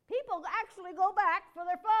 People actually go back for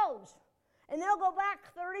their phones, and they'll go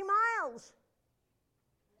back 30 miles.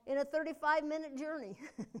 In a 35-minute journey.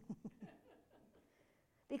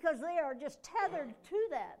 Because they are just tethered to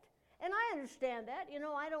that. And I understand that.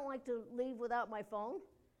 I don't like to leave without my phone.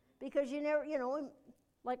 Because you never,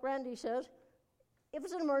 like Randy says, if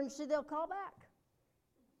it's an emergency, they'll call back.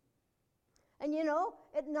 And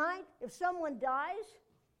at night, if someone dies,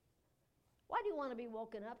 why do you want to be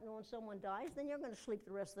woken up knowing someone dies? Then you're going to sleep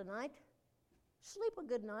the rest of the night. Sleep a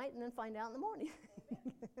good night and then find out in the morning.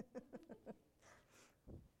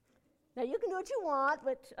 Now, you can do what you want,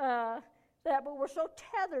 but we're so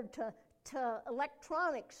tethered to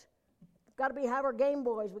electronics. We've got to have our Game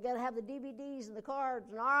Boys. We've got to have the DVDs and the cards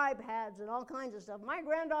and our iPads and all kinds of stuff. My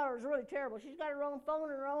granddaughter is really terrible. She's got her own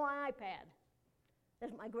phone and her own iPad.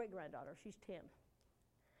 That's my great-granddaughter. She's 10.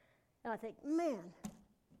 And I think, man,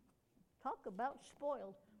 talk about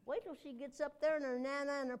spoiled. Wait till she gets up there and her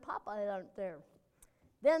Nana and her Papa aren't there.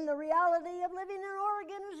 Then the reality of living in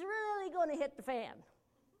Oregon is really going to hit the fan.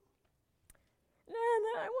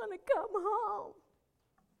 Nana, I want to come home.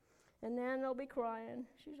 And Nana will be crying.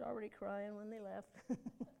 She's already crying when they left.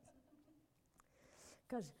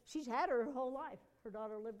 Because she's had her whole life. Her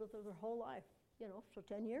daughter lived with her whole life, for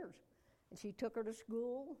 10 years. And she took her to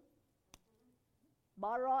school,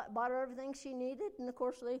 bought her everything she needed, and of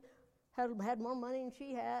course they had more money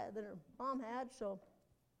than her mom had, so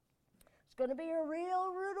it's going to be a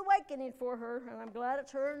real rude awakening for her, and I'm glad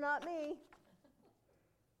it's her and not me.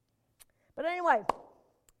 But anyway,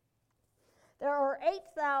 there are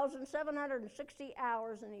 8,760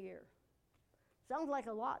 hours in a year. Sounds like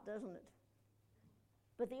a lot, doesn't it?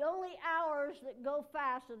 But the only hours that go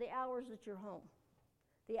fast are the hours that you're home.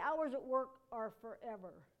 The hours at work are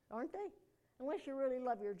forever, aren't they? Unless you really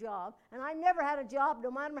love your job. And I never had a job,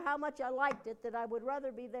 no matter how much I liked it, that I would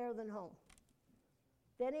rather be there than home.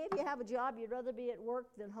 Do any of you have a job you'd rather be at work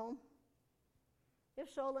than home?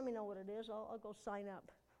 If so, let me know what it is. I'll go sign up.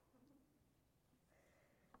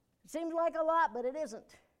 It seems like a lot, but it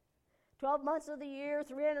isn't. 12 months of the year,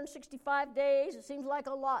 365 days, it seems like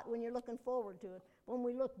a lot when you're looking forward to it. When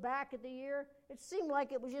we look back at the year, it seemed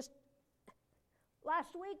like it was just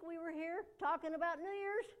last week we were here talking about New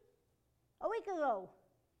Year's. A week ago.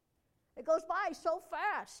 It goes by so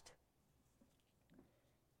fast.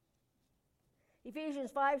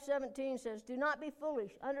 Ephesians 5:17 says, "Do not be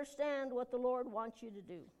foolish. Understand what the Lord wants you to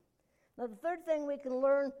do." Now, the third thing we can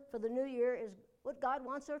learn for the new year is what God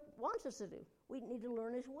wants us to do. We need to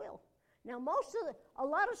learn His will. Now, a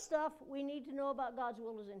lot of stuff we need to know about God's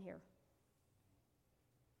will is in here.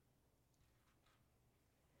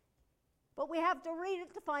 But we have to read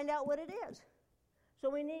it to find out what it is. So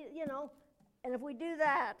we need, and if we do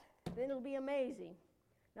that, then it'll be amazing.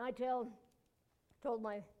 Now, I told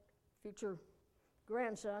my future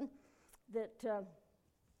grandson that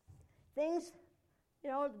things,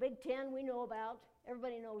 the Big Ten we know about,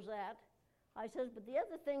 everybody knows that. I says, but the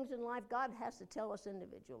other things in life, God has to tell us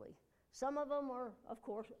individually. Some of them are, of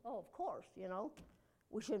course,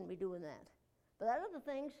 we shouldn't be doing that. But other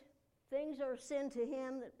things are sin to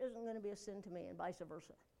Him that isn't going to be a sin to me, and vice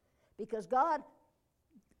versa. Because God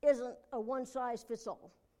isn't a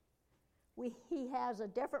one-size-fits-all. He has a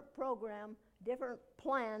different program, different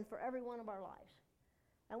plan for every one of our lives.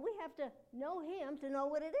 And we have to know Him to know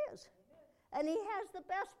what it is. And He has the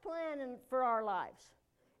best plan for our lives.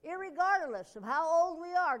 Irregardless of how old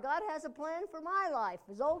we are, God has a plan for my life,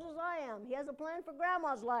 as old as I am. He has a plan for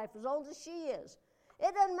Grandma's life, as old as she is.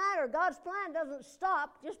 It doesn't matter. God's plan doesn't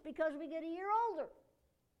stop just because we get a year older.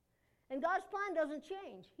 And God's plan doesn't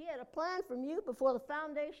change. He had a plan from you before the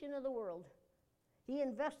foundation of the world. He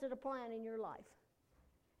invested a plan in your life.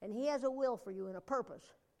 And He has a will for you and a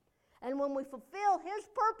purpose. And when we fulfill His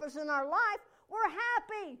purpose in our life, we're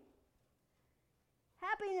happy.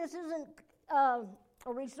 Happiness isn't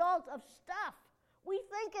a result of stuff. We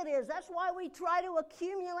think it is. That's why we try to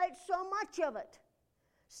accumulate so much of it.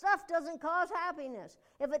 Stuff doesn't cause happiness.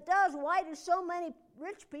 If it does, why do so many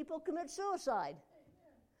rich people commit suicide?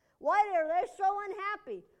 Why are they so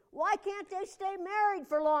unhappy? Why can't they stay married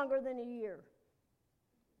for longer than a year?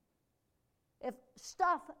 If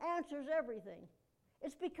stuff answers everything,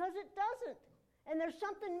 it's because it doesn't. And there's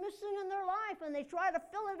something missing in their life, and they try to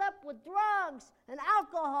fill it up with drugs and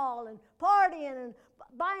alcohol and partying and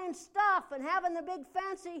buying stuff and having the big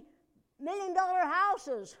fancy $1 million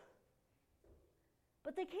houses.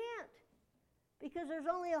 But they can't, because there's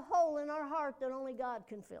only a hole in our heart that only God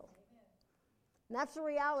can fill. And that's the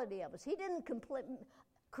reality of us. He didn't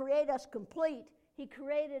create us complete. He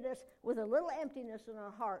created us with a little emptiness in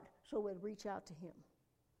our heart so we'd reach out to Him.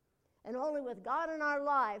 And only with God in our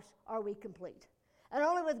lives are we complete. And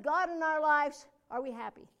only with God in our lives are we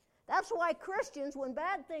happy. That's why Christians, when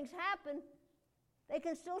bad things happen, they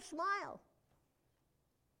can still smile.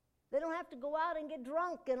 They don't have to go out and get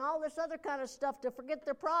drunk and all this other kind of stuff to forget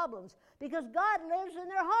their problems, because God lives in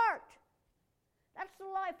their heart. That's the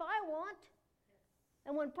life I want.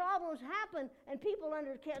 And when problems happen and people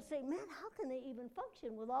can't say, man, how can they even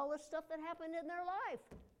function with all this stuff that happened in their life?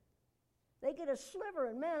 They get a sliver,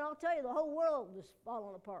 and man, I'll tell you, the whole world is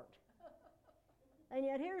falling apart. And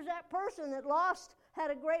yet here's that person that had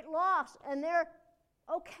a great loss, and they're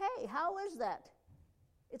okay. How is that?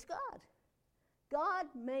 It's God. God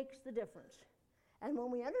makes the difference. And when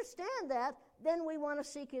we understand that, then we want to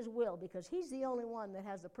seek His will, because He's the only one that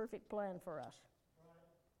has the perfect plan for us.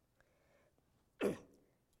 Right.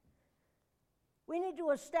 We need to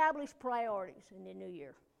establish priorities in the new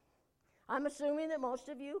year. I'm assuming that most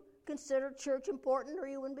of you consider church important, or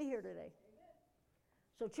you wouldn't be here today.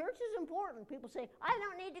 So church is important. People say, I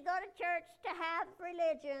don't need to go to church to have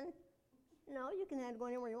religion. No, you can go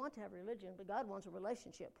anywhere you want to have religion, but God wants a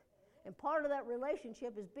relationship. And part of that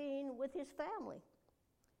relationship is being with His family.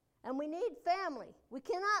 And we need family. We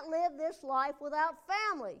cannot live this life without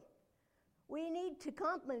family. We need to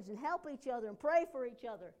compliment and help each other and pray for each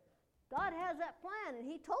other. God has that plan, and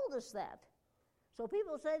He told us that. So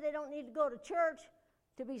people say they don't need to go to church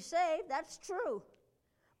to be saved. That's true.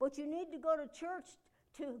 But you need to go to church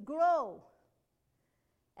to grow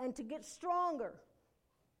and to get stronger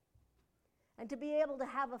and to be able to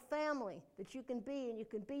have a family that you can be, and you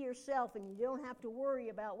can be yourself, and you don't have to worry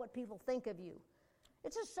about what people think of you.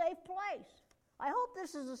 It's a safe place. I hope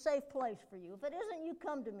this is a safe place for you. If it isn't, you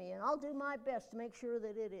come to me, and I'll do my best to make sure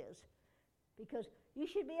that it is. Because you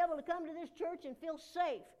should be able to come to this church and feel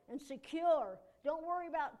safe and secure. Don't worry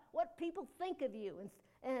about what people think of you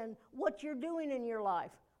and what you're doing in your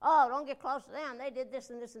life. Oh, don't get close to them. They did this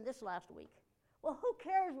and this and this last week. Well, who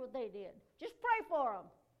cares what they did? Just pray for them.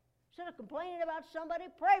 Instead of complaining about somebody,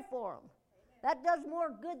 pray for them. Amen. That does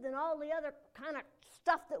more good than all the other kind of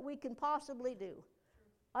stuff that we can possibly do.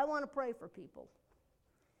 I want to pray for people.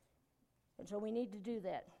 And so we need to do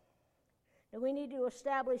that. And we need to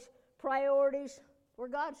establish priorities where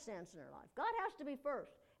God stands in our life. God has to be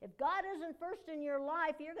first. If God isn't first in your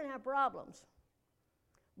life, you're going to have problems.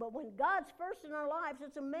 But when God's first in our lives,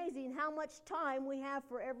 it's amazing how much time we have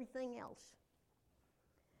for everything else.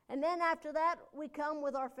 And then after that, we come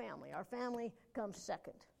with our family. Our family comes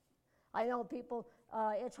second. I know people,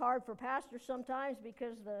 it's hard for pastors sometimes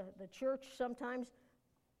because the church sometimes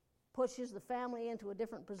pushes the family into a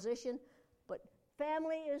different position. But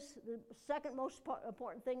family is the second most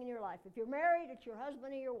important thing in your life. If you're married, it's your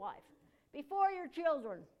husband or your wife. Before your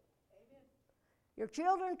children. Amen. Your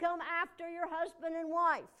children come after your husband and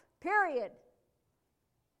wife, period.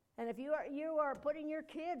 And if you are putting your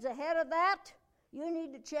kids ahead of that, you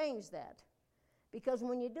need to change that. Because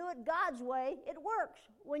when you do it God's way, it works.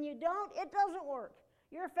 When you don't, it doesn't work.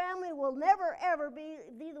 Your family will never, ever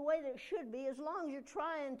be the way that it should be as long as you're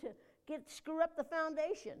trying to screw up the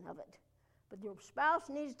foundation of it. But your spouse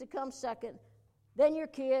needs to come second, then your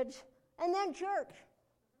kids, and then church.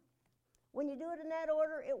 When you do it in that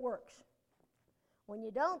order, it works. When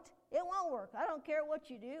you don't, it won't work. I don't care what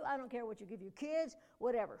you do. I don't care what you give your kids,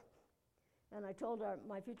 whatever. And I told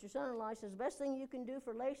my future son-in-law, I says, the best thing you can do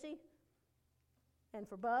for Lacey and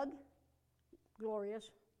for Bug,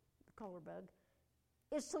 Glorious, call her Bug,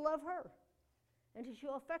 is to love her and to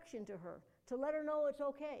show affection to her, to let her know it's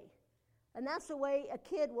okay. And that's the way a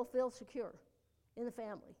kid will feel secure in the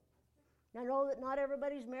family. Now, I know that not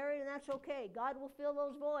everybody's married, and that's okay. God will fill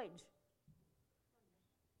those voids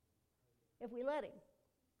if we let him.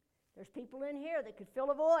 There's people in here that could fill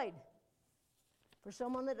a void for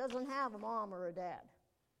someone that doesn't have a mom or a dad.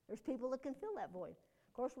 There's people that can fill that void.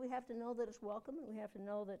 Of course, we have to know that it's welcome, and we have to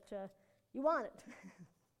know that you want it.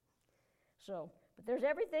 But there's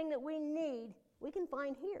everything that we need, we can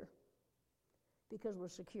find here because we're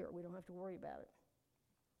secure. We don't have to worry about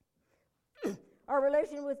it. Our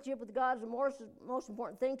relationship with God is the most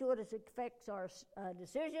important thing to it. It affects our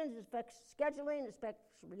decisions, it affects scheduling, it affects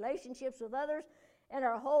relationships with others, and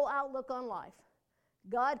our whole outlook on life.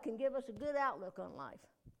 God can give us a good outlook on life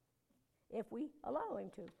if we allow him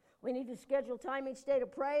to. We need to schedule time each day to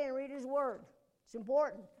pray and read his word. It's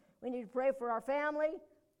important. We need to pray for our family,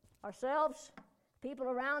 ourselves, people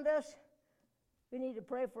around us. We need to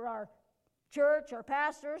pray for our church, our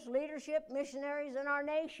pastors, leadership, missionaries, and our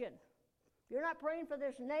nation. If you're not praying for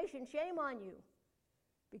this nation, shame on you,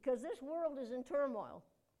 because this world is in turmoil,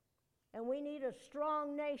 and we need a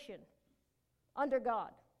strong nation under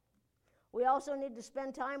God. We also need to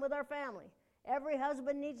spend time with our family. Every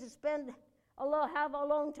husband needs to have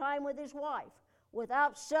alone time with his wife,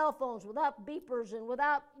 without cell phones, without beepers, and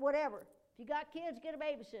without whatever. If you got kids, get a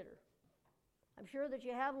babysitter. I'm sure that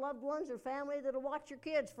you have loved ones or family that will watch your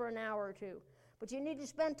kids for an hour or two. But you need to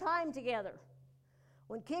spend time together.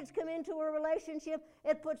 When kids come into a relationship,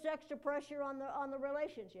 it puts extra pressure on the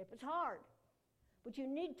relationship. It's hard. But you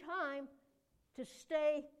need time to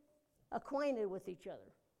stay acquainted with each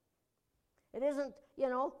other. It isn't,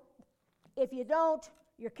 if you don't,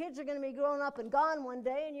 your kids are going to be grown up and gone one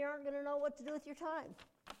day, and you aren't going to know what to do with your time.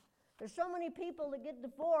 There's so many people that get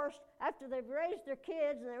divorced after they've raised their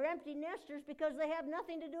kids, and they're empty nesters because they have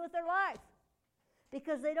nothing to do with their life.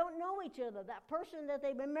 Because they don't know each other. That person that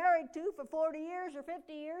they've been married to for 40 years or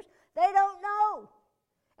 50 years, they don't know.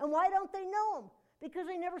 And why don't they know them? Because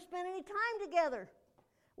they never spent any time together.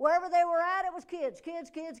 Wherever they were at, it was kids. You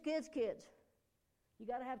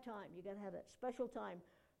got to have time. You got to have that special time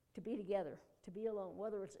to be together, to be alone,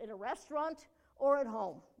 whether it's in a restaurant or at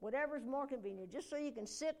home, whatever's more convenient, just so you can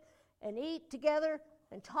sit and eat together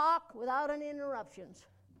and talk without any interruptions,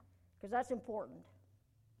 because that's important.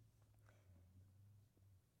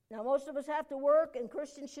 Now, most of us have to work, and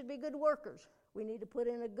Christians should be good workers. We need to put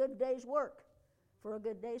in a good day's work for a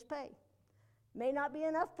good day's pay. May not be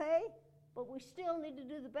enough pay, but we still need to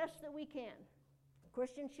do the best that we can.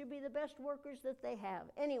 Christians should be the best workers that they have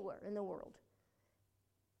anywhere in the world,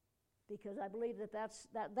 because I believe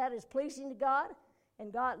that is pleasing to God,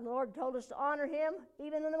 and God, the Lord told us to honor him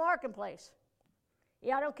even in the marketplace.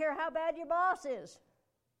 Yeah, I don't care how bad your boss is.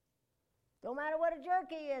 Don't matter what a jerk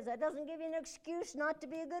he is. That doesn't give you an excuse not to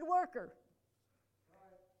be a good worker.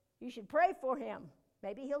 Right. You should pray for him.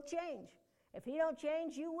 Maybe he'll change. If he don't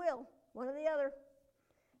change, you will. One or the other.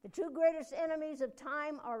 The two greatest enemies of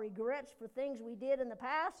time are regrets for things we did in the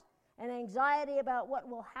past and anxiety about what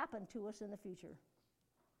will happen to us in the future.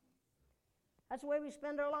 That's the way we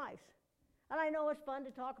spend our lives. And I know it's fun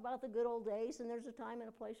to talk about the good old days, and there's a time and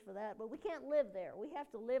a place for that, but we can't live there. We have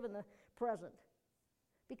to live in the present.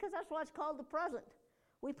 because that's why it's called the present.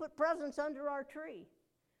 We put presents under our tree.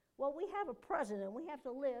 Well, we have a present, and we have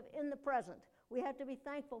to live in the present. We have to be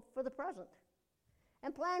thankful for the present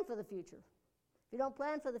and plan for the future. If you don't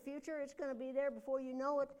plan for the future, it's going to be there before you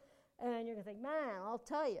know it, and you're going to think, man, I'll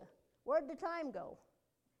tell you, where'd the time go?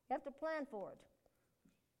 You have to plan for it.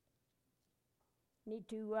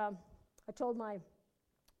 I told my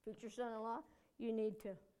future son-in-law, you need to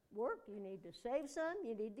work, you need to save some,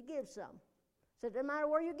 you need to give some. So it doesn't matter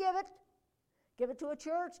where you give it to a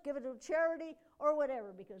church, give it to a charity, or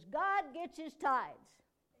whatever, because God gets his tithes.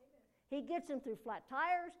 He gets them through flat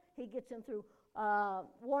tires, he gets them through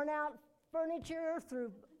worn out furniture,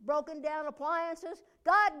 through broken down appliances.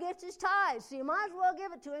 God gets his tithes, so you might as well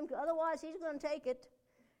give it to him, otherwise he's going to take it.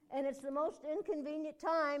 And it's the most inconvenient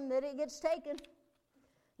time that it gets taken.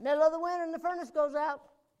 Middle of the winter and the furnace goes out.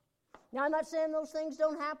 Now, I'm not saying those things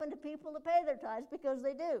don't happen to people that pay their tithes, because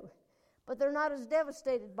they do. But they're not as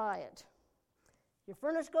devastated by it. Your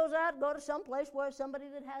furnace goes out, go to some place where somebody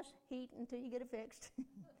that has heat until you get it fixed.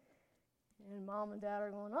 And mom and dad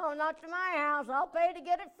are going, oh, not to my house. I'll pay to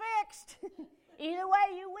get it fixed. Either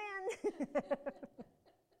way, you win.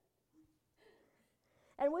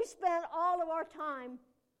 And we spend all of our time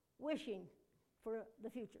wishing for the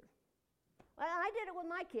future. I did it with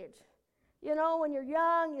my kids. You know, when you're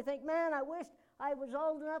young, you think, man, I wish I was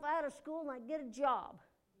old enough out of school and I'd get a job.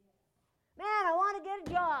 Man, I want to get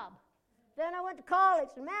a job. Then I went to college,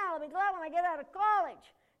 and man, I'll be glad when I get out of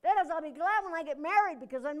college. Then I'll be glad when I get married,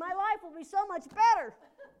 because then my life will be so much better.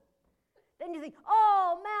 Then you think,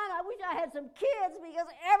 oh man, I wish I had some kids, because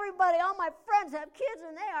everybody, all my friends have kids,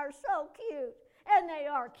 and they are so cute. And they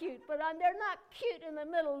are cute, but they're not cute in the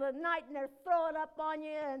middle of the night, and they're throwing up on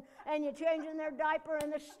you, and you're changing their diaper,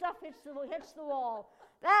 and the stuff hits the wall.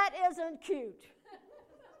 That isn't cute.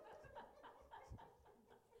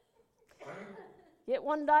 Get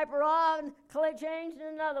one diaper off and changed,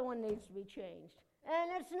 and another one needs to be changed.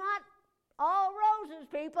 And it's not all roses,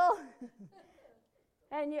 people.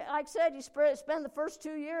 And like I said, you spend the first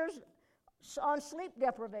 2 years on sleep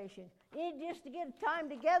deprivation. You need just to get time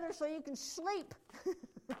together so you can sleep.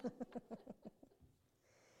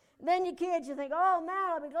 Then your kids, you think, oh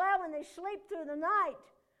man, I'll be glad when they sleep through the night.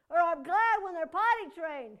 Or I'm glad when they're potty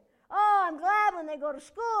trained. Oh, I'm glad when they go to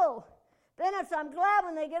school. Then it's I'm glad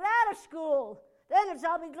when they get out of school. Then it's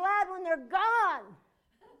I'll be glad when they're gone.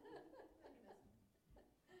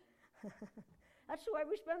 That's the way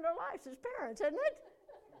we spend our lives as parents, isn't it?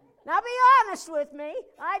 Now be honest with me.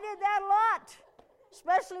 I did that a lot,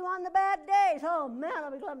 especially on the bad days. Oh man,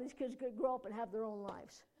 I'll be glad when these kids could grow up and have their own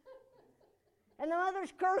lives. And the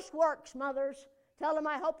mother's curse works, mothers. Tell them,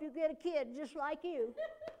 I hope you get a kid just like you.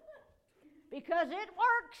 Because it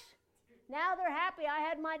works. Now they're happy. I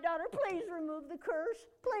had my daughter, please remove the curse.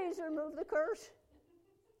 Please remove the curse.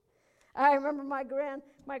 I remember my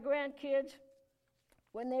grandkids,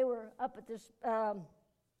 when they were up at this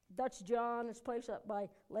Dutch John, this place up by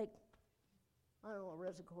Lake, I don't know what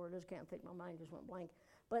reservoir it is, can't think, my mind just went blank.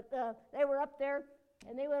 But they were up there,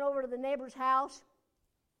 and they went over to the neighbor's house,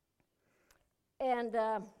 and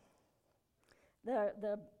the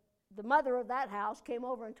mother of that house came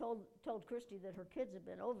over and told Christy that her kids had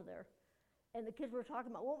been over there. And the kids were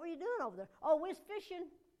talking about, what were you doing over there? Oh, we was fishing.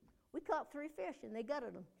 We caught 3 fish, and they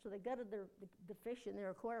gutted them. So they gutted the fish in their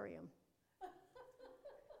aquarium.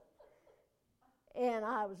 And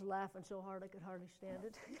I was laughing so hard I could hardly stand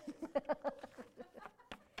it.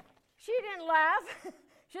 She didn't laugh.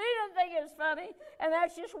 She didn't think it was funny. And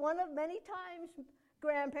that's just one of many times,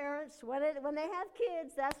 grandparents, when they have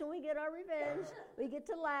kids, that's when we get our revenge. We get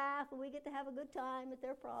to laugh, and we get to have a good time at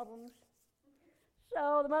their problems.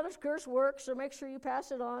 So the mother's curse works, so make sure you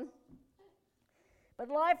pass it on. But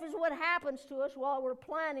life is what happens to us while we're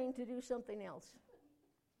planning to do something else.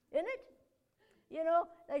 Isn't it? You know,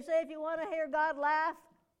 they say if you want to hear God laugh,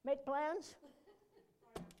 make plans.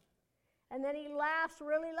 And then he laughs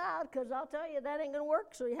really loud, because I'll tell you, that ain't going to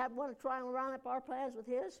work, so you want to try and round up our plans with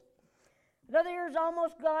his. Another year is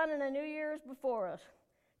almost gone, and a new year is before us.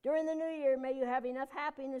 During the new year, may you have enough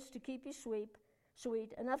happiness to keep you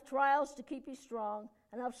sweet, enough trials to keep you strong,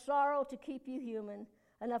 enough sorrow to keep you human,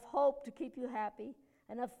 enough hope to keep you happy,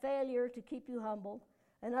 enough failure to keep you humble,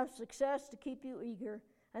 enough success to keep you eager,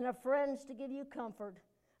 enough friends to give you comfort,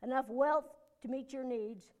 enough wealth to meet your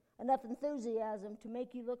needs, enough enthusiasm to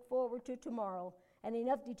make you look forward to tomorrow, and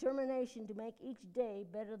enough determination to make each day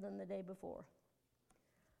better than the day before.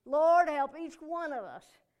 Lord, help each one of us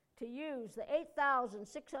to use the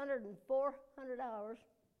 8,600 and 400 hours,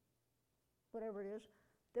 whatever it is,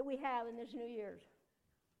 that we have in this new year's.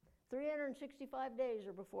 365 days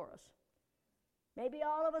are before us. Maybe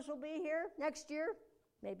all of us will be here next year.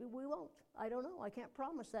 Maybe we won't. I don't know. I can't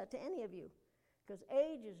promise that to any of you, because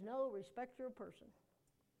age is no respecter of person.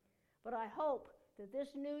 But I hope that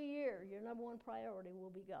this new year, your number one priority will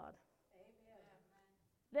be God. Amen.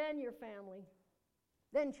 Then your family,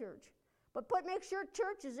 then church. But make sure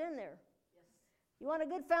church is in there. Yes. You want a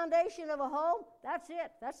good foundation of a home? That's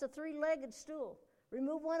it. That's the three-legged stool.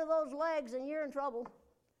 Remove one of those legs and you're in trouble.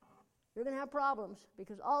 You're going to have problems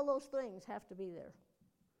because all those things have to be there.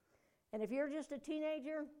 And if you're just a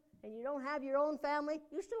teenager and you don't have your own family,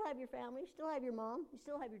 you still have your family, you still have your mom, you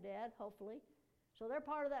still have your dad, hopefully. So they're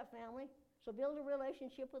part of that family. So build a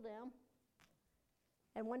relationship with them.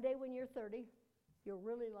 And one day when you're 30, you'll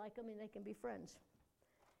really like them and they can be friends.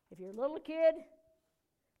 If you're a little kid,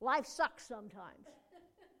 life sucks sometimes.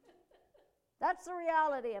 That's the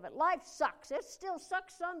reality of it. Life sucks. It still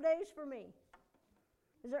sucks some days for me.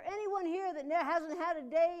 Is there anyone here that hasn't had a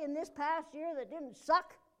day in this past year that didn't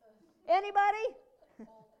suck? Anybody?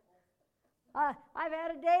 I've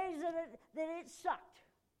had days that it sucked.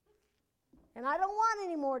 And I don't want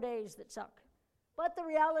any more days that suck. But the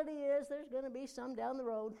reality is there's going to be some down the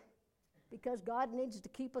road because God needs to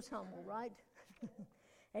keep us humble, right?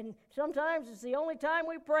 And sometimes it's the only time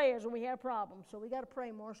we pray is when we have problems. So we got to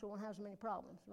pray more so we won't have so many problems.